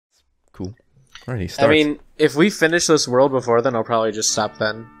Cool. Alrighty, start. I mean, if we finish this world before then, I'll probably just stop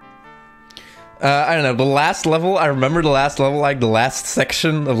then. I don't know, the last level, I remember the last level, like the last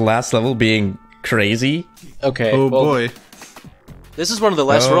section of the last level being crazy. Okay. Oh well, boy. This is one of the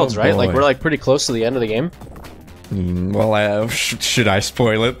last worlds, right? Like, boy. we're like pretty close to the end of the game. Well, should I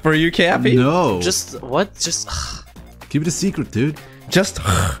spoil it for you, Kappy? No. Just, what? Just... Keep it a secret, dude. Just...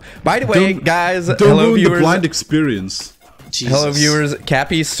 By the way, guys, Don't hello ruin viewers. the blind experience. Jesus. Hello viewers,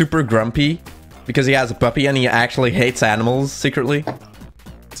 Kappy's super grumpy because he has a puppy and he actually hates animals secretly.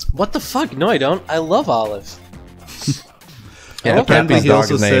 What the fuck? No, I don't. I love Olive. Yeah, Apparently Kappy's he dog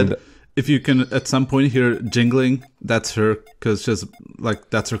also is named... said if you can at some point hear jingling, that's her, because just like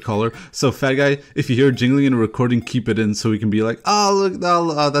that's her color. So Fatguy, if you hear jingling in a recording, keep it in so we can be like, oh look,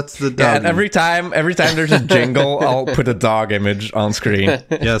 oh, that's the dog. Yeah, and every time there's a jingle, I'll put a dog image on screen.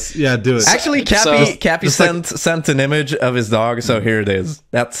 Yes, yeah, do it. Actually, Kappy sent an image of his dog, so here it is.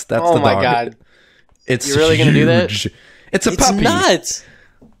 That's the dog. Oh my god. It's You're really gonna do that? It's a It's puppy. not!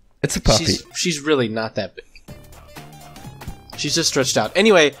 It's a puppy. She's really not that big. She's just stretched out.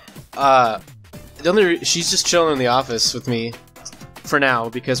 Anyway, she's just chilling in the office with me for now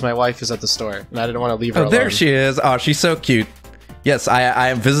because my wife is at the store and I didn't want to leave her alone. There she is. Oh, she's so cute. Yes, I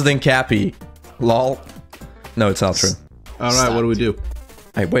am visiting Kappy. Lol. No, it's not true. Alright, what do we do?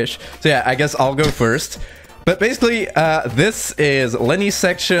 I wish. So yeah, I guess I'll go first. But basically, this is Lenny's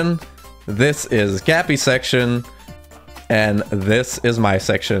section, this is Kappy's section, and this is my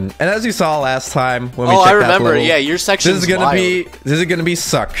section. And as you saw last time when we checked I remember. that level, Yeah, your section. this is gonna be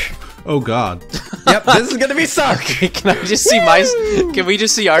suck. Oh god. Yep, this is gonna be suck. Can I just see Can we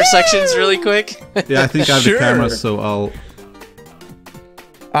just see our sections really quick? Yeah, I think I have Sure. the camera, so I'll...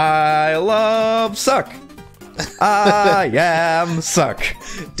 I love suck. I am suck.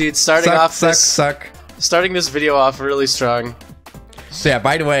 Dude, starting this video off really strong. So yeah,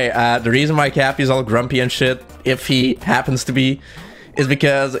 by the way, the reason why Kappy's all grumpy and shit, if he happens to be, is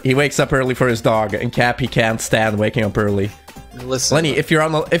because he wakes up early for his dog, and Kappy can't stand waking up early. Listen, Lenny, if you're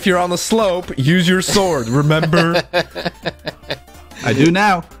on the slope, use your sword. Remember? I do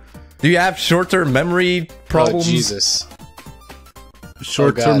now. Do you have short-term memory problems? Oh, Jesus.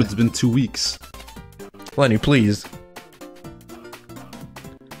 Short Oh, term, God. it's been 2 weeks. Lenny, please.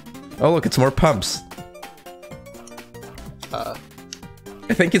 Oh look, it's more pumps.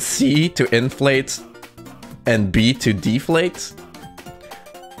 I think it's C to inflate and B to deflate.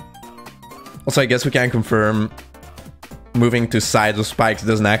 Also, I guess we can confirm moving to sides of spikes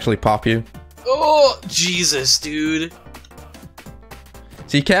doesn't actually pop you. Oh, Jesus, dude.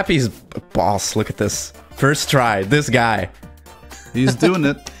 See, Kappy's a boss. Look at this. First try. This guy. He's doing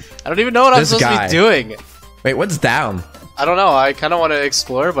it. I don't even know what I'm This supposed guy. to be doing. Wait, what's down? I don't know. I kind of want to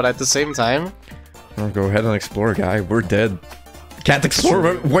explore, but at the same time... Oh, go ahead and explore, guy. We're dead. Can't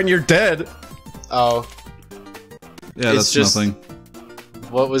explore when you're dead. Oh, Yeah, It's that's just- nothing.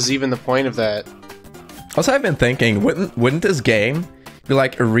 what was even the point of that? Also, I've been thinking, wouldn't this game be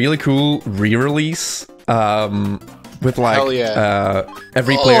like a really cool re-release? With like Hell yeah.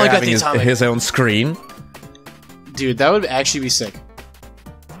 Every Oh, player I got having the atomic. his own screen. Dude, that would actually be sick.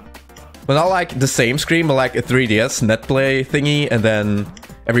 But not like the same screen, but like a 3DS netplay thingy, and then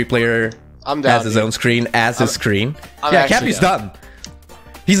every player I'm down, has his dude. own screen as his screen. I'm Yeah, actually Kappy's down. done.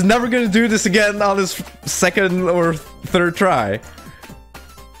 He's never gonna do this again on his second or third try.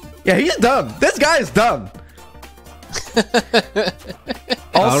 Yeah, he's done. This guy is done.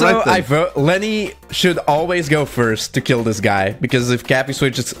 Also, Alright then. I vote Lenny should always go first to kill this guy, because if Kappy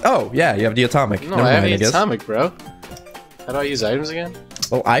switches... Oh, yeah, you have the atomic. No, Never I have mind, the guess. atomic, bro. How do I use items again?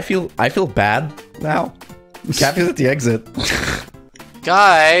 Well, I feel bad now. Kappy's at the exit.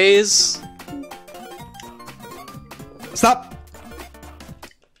 Guys! Stop!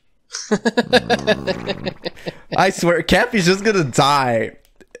 I swear, Kappy's just gonna die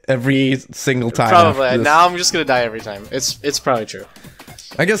every single time. Probably. after this. Now I'm just gonna die every time. It's probably true.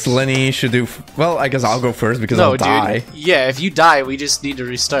 I guess Lenny should do... Well, I guess I'll go first because No, I'll die. dude. Yeah, if you die, we just need to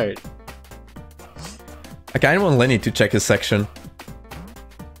restart. I kind of want Lenny to check his section.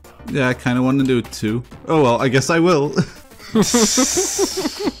 Yeah, I kind of want to do it too. Oh well, I guess I will.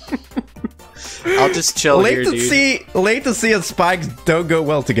 I'll just chill here, dude. Latency and spikes don't go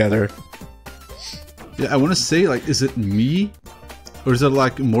well together. Yeah, I want to say, like, is it me? Or is it,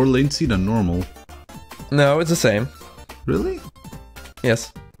 like, more latency than normal? No, it's the same. Really?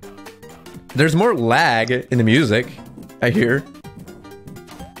 Yes. There's more lag in the music, I hear.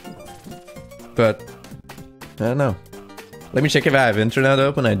 But, I don't know. Let me check if I have internet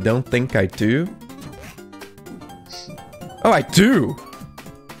open. I don't think I do. Oh, I do!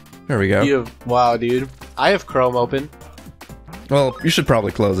 There we go. Wow, dude. I have Chrome open. Well, you should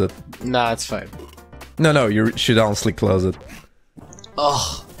probably close it. Nah, it's fine. No, you should honestly close it.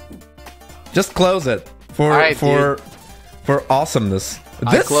 Oh. Just close it for Alright, for awesomeness.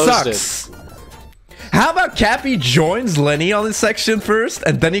 This closed sucks. How about Kappy joins Lenny on this section first,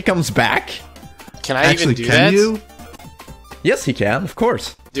 and then he comes back? Can I Actually, even do can that? you? Yes, he can. Of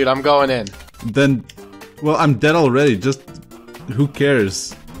course. Dude, I'm going in. Then, well, I'm dead already. Just who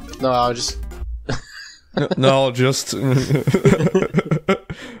cares? No, I'll just. No, just. I'm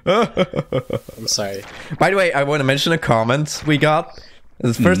sorry. By the way, I want to mention a comment we got.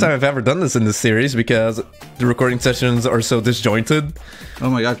 It's the first time I've ever done this in this series because the recording sessions are so disjointed. Oh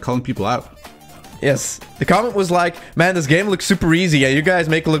my god, calling people out. Yes. The comment was like, man, this game looks super easy and you guys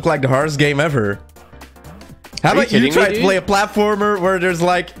make it look like the hardest game ever. How about you try to play a platformer where there's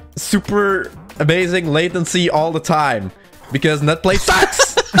like super amazing latency all the time? Because NetPlay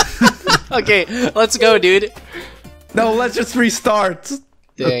sucks! Okay, let's go, dude. No, let's just restart.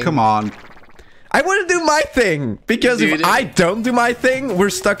 Dang. Oh, come on. I want to do my thing. Because Dude. if I don't do my thing, we're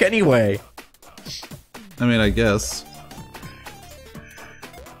stuck anyway. I mean, I guess.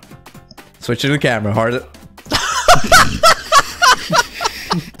 Switching the camera, hard.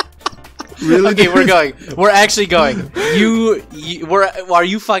 Really? Okay, we're going. We're actually going. Are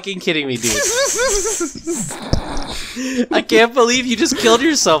you fucking kidding me, dude? I can't believe you just killed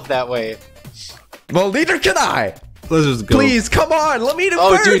yourself that way. Well, neither can I. Let's just go. Please, come on, let me do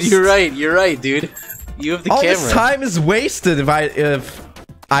Oh, first. dude, you're right, dude. You have the All camera. this time is wasted if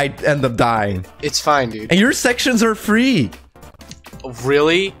I end up dying. It's fine, dude. And your sections are free.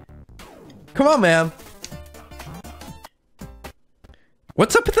 Really? Come on, man.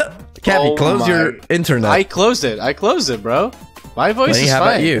 What's up with the... Kappy, Oh close your internet. I closed it, bro. My voice Lenny, is how fine.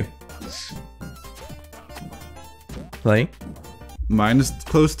 about you? Lenny? Mine is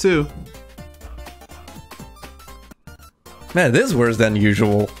close too. Man, this is worse than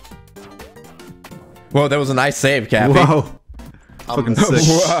usual. Whoa, that was a nice save, Kappy. Wow. Fucking sick.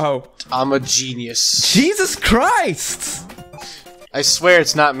 Wow. I'm a genius. Jesus Christ! I swear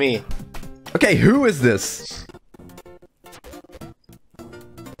it's not me. Okay, who is this?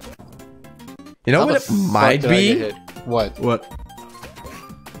 You know How what the it fuck might did I get be? hit? What? What?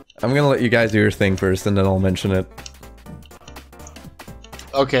 I'm gonna let you guys do your thing first, and then I'll mention it.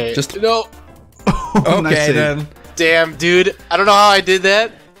 Okay. Just- no. Nice Okay, save. then. Damn, dude. I don't know how I did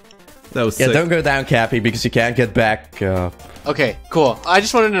that. That was Yeah, sick. don't go down, Kappy, because you can't get back. Okay, cool. I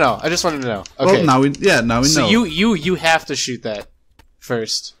just wanted to know. Okay. Well, now we know. So you have to shoot that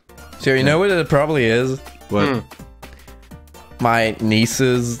first. So you know what it probably is? What? My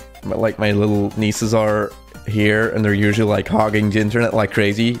nieces, like my little nieces are here, and they're usually like hogging the internet like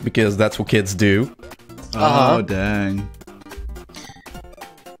crazy, because that's what kids do. Oh, dang.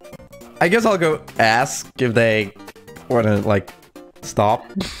 I guess I'll go ask if they want to, like, stop.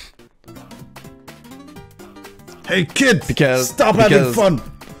 Hey, kid! Because- Stop having because- fun!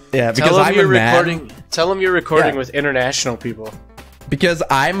 Yeah, because Tell them I'm you're a man. recording. Tell them you're recording Yeah. with international people. Because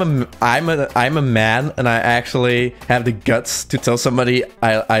I'm a man, and I actually have the guts to tell somebody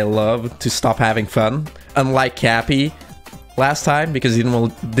I love to stop having fun. Unlike Kappy last time, because he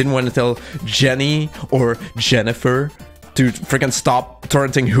didn't want to tell Jenny or Jennifer to freaking stop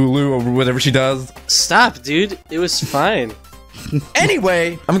torrenting Hulu or whatever she does. Stop, dude. It was fine.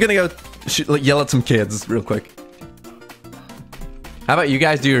 Anyway, I'm gonna go yell at some kids real quick. How about you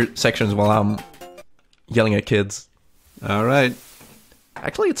guys do your sections while I'm yelling at kids? Alright.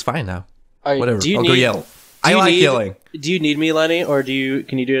 Actually, it's fine now. Alright, Whatever, do you I'll go need- yell. do I you like need- yelling. Do you need me, Lenny, or can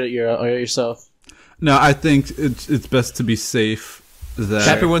you do it yourself? No, I think it's best to be safe. That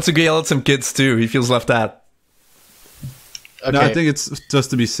Kappy wants to go yell at some kids too. He feels left out. Okay. No, I think it's just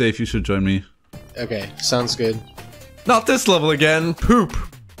to be safe. You should join me. Okay, sounds good. Not this level again. Poop.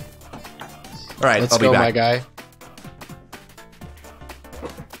 All right, Let's I'll be go, back. my guy.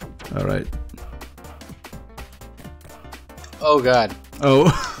 All right. Oh god, Oh,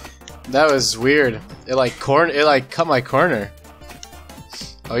 that was weird. It like cut my corner.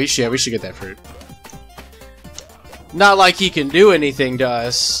 Oh, we should get that fruit. Not like he can do anything to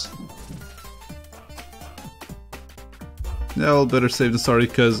us. yeah. Well, better safe than sorry,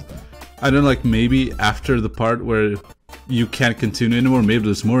 because I don't know, like maybe after the part where you can't continue anymore, maybe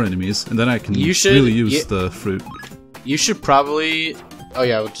there's more enemies, and then I can You should- really use yeah. the fruit. You should probably. Oh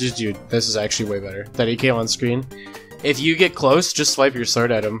yeah, just dude. This is actually way better that he came on screen. If you get close, just swipe your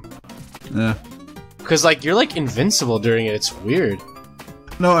sword at him. Yeah. Cause like you're like invincible during it. It's weird.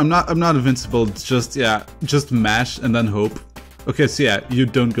 No, I'm not invincible. It's just just mash and then hope. Okay, so yeah, you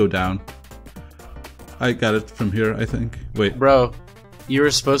don't go down. I got it from here, I think. Wait. Bro, you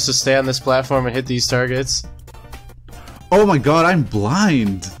were supposed to stay on this platform and hit these targets. Oh my god, I'm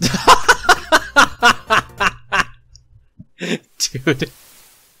blind. Dude.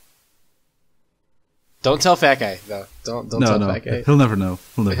 Don't tell Fat Guy, though. Don't tell Fat Guy. He'll never know.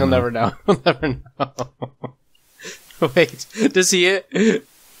 He'll never know. He'll never know. Wait, does he...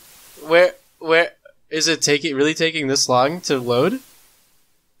 Where is it really taking this long to load?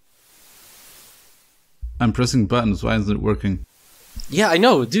 I'm pressing buttons. Why isn't it working? Yeah, I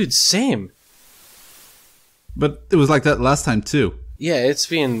know, dude, same. But it was like that last time too. Yeah, it's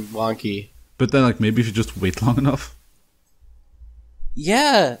being wonky. But then, like, maybe if you just wait long enough.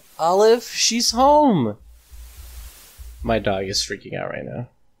 Yeah, Olive, she's home. My dog is freaking out right now.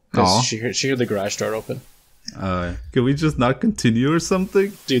 Aw. She heard the garage door open. Can we just not continue or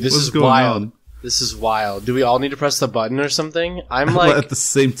something? Dude, this What's is going wild. on? This is wild. Do we all need to press the button or something? I'm like... At the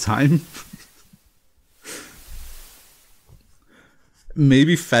same time?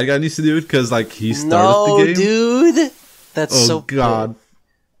 Maybe Fat Guy needs to do it because, like, he started the game. Dude! That's Oh, so... God.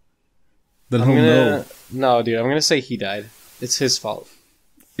 Then I'm he'll gonna... know. No, dude, I'm gonna say he died. It's his fault.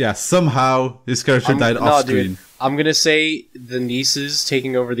 Yeah, somehow his character died off screen. Dude, I'm gonna say the nieces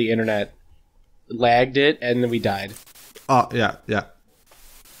taking over the internet lagged it, and then we died. Oh, yeah.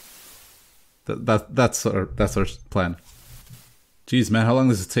 That's our plan. Jeez, man, how long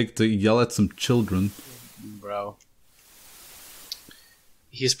does it take to yell at some children? Bro.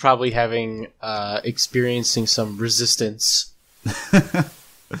 He's probably experiencing some resistance.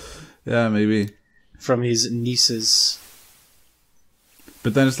 Yeah, maybe. From his nieces.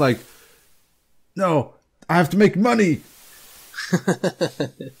 But then it's like, no, I have to make money.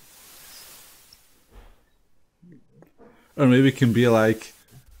 Or maybe it can be like,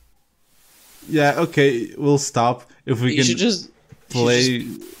 yeah, okay, we'll stop if we can play.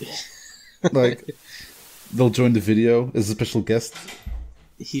 Like, they'll join the video as a special guest.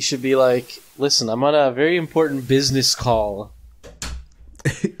 He should be like, listen, I'm on a very important business call.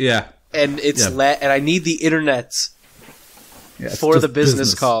 Yeah. And and I need the internet for the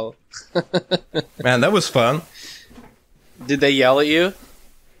business call. Man, that was fun. Did they yell at you?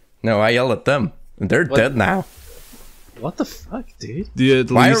 No, I yelled at them. They're dead now. What the fuck,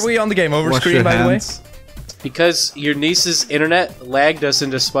 dude? Why are we on the game over screen, by the way? Because your niece's internet lagged us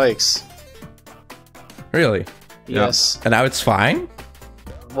into spikes. Really? Yes. And now it's fine?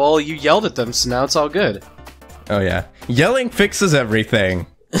 Well, you yelled at them, so now it's all good. Oh, yeah. Yelling fixes everything.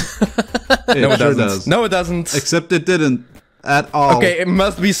 No, it sure does. No, it doesn't. Except it didn't at all. Okay, it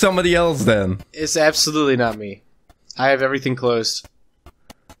must be somebody else then. It's absolutely not me. I have everything closed.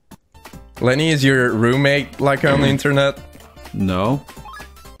 Lenny, is your roommate like on the internet? No.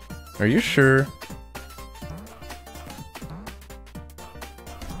 Are you sure?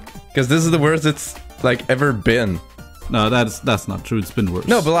 Because this is the worst it's like ever been. No, that's not true. It's been worse.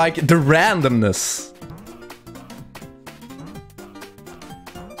 No, but like the randomness.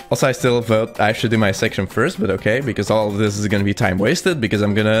 Also, I still vote I should do my section first, but okay, because all of this is gonna be time wasted because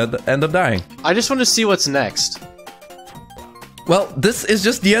I'm gonna end up dying. I just want to see what's next. Well, this is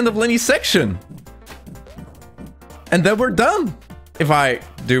just the end of Lenny's section. And then we're done. If I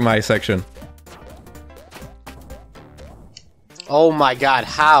do my section. Oh my god,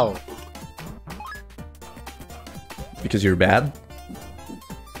 how? Because you're bad?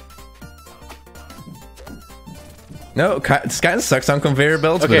 No, this kind of sucks on conveyor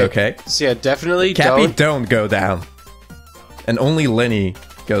belts, but okay. So yeah, definitely Kappy don't go down. And only Lenny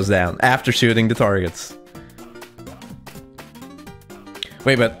goes down after shooting the targets.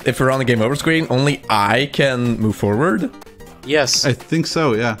 Wait, but if we're on the game over screen, only I can move forward? Yes. I think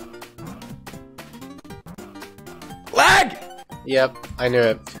so, yeah. Lag! Yep, I knew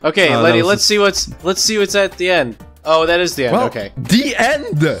it. Okay, Lenny, let's see what's at the end. Oh, that is the end. Well, okay. The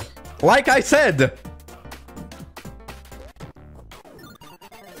end! Like I said!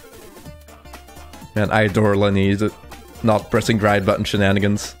 Man, I adore Lenny. Not pressing right button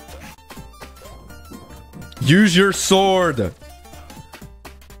shenanigans. Use your sword!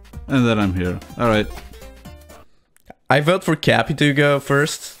 And then I'm here. Alright. I vote for Kappy to go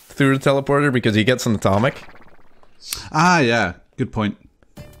first through the teleporter because he gets an atomic. Ah, yeah. Good point.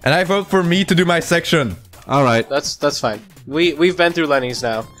 And I vote for me to do my section. Alright. That's fine. We've been through Lenny's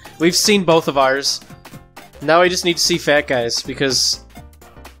now. We've seen both of ours. Now I just need to see Fat Guy's because,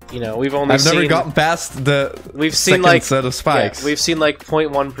 you know, we've only I've never gotten past the we've seen second like set of spikes. Yeah, we've seen like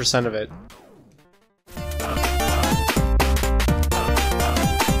 0.1% of it.